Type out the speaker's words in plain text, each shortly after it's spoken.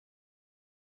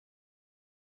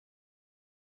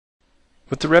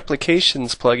With the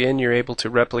Replications plugin, you're able to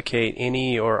replicate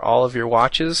any or all of your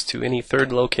watches to any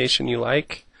third location you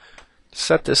like. To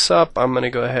set this up, I'm going to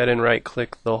go ahead and right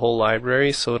click the whole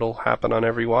library so it'll happen on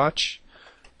every watch.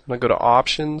 I'm going to go to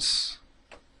Options.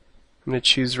 I'm going to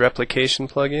choose Replication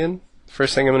plugin.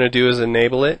 First thing I'm going to do is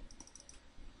enable it.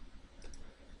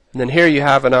 And then here you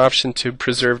have an option to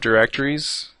preserve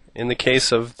directories. In the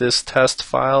case of this test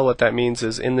file, what that means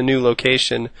is in the new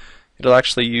location, it'll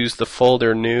actually use the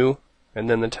folder new and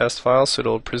then the test file, so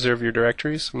it'll preserve your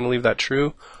directories. I'm going to leave that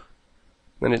true.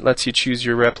 Then it lets you choose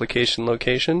your replication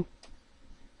location.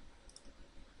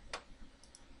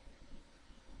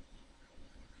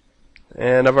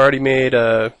 And I've already made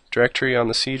a directory on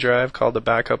the C drive called the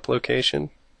backup location.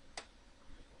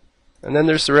 And then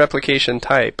there's the replication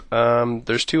type.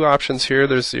 There's two options here.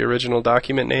 There's the original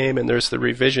document name and there's the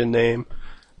revision name.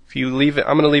 If you leave it,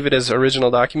 I'm going to leave it as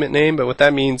original document name, but what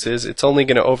that means is it's only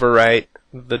going to overwrite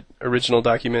the original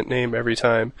document name every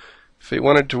time. If I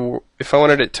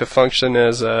wanted it to function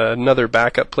as another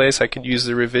backup place, I could use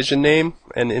the revision name,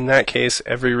 and in that case,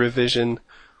 every revision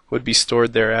would be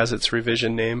stored there as its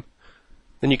revision name.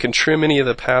 Then you can trim any of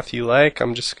the path you like.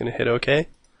 I'm just going to hit OK.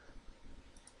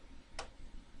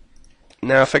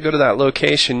 Now if I go to that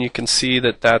location, you can see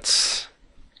that that's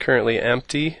currently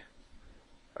empty.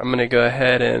 I'm going to go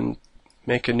ahead and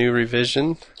make a new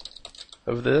revision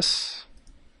of this.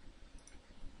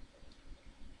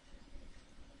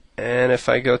 And if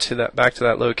I go to back to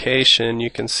that location,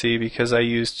 you can see because I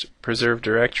used preserve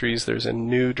directories, there's a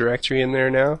new directory in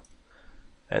there now.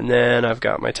 And then I've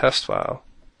got my test file.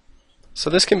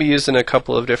 So this can be used in a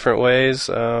couple of different ways.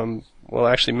 Well,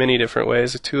 actually many different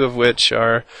ways, two of which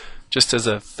are just as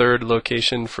a third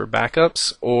location for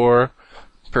backups, or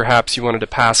perhaps you wanted to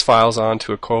pass files on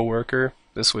to a coworker.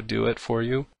 This would do it for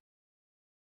you.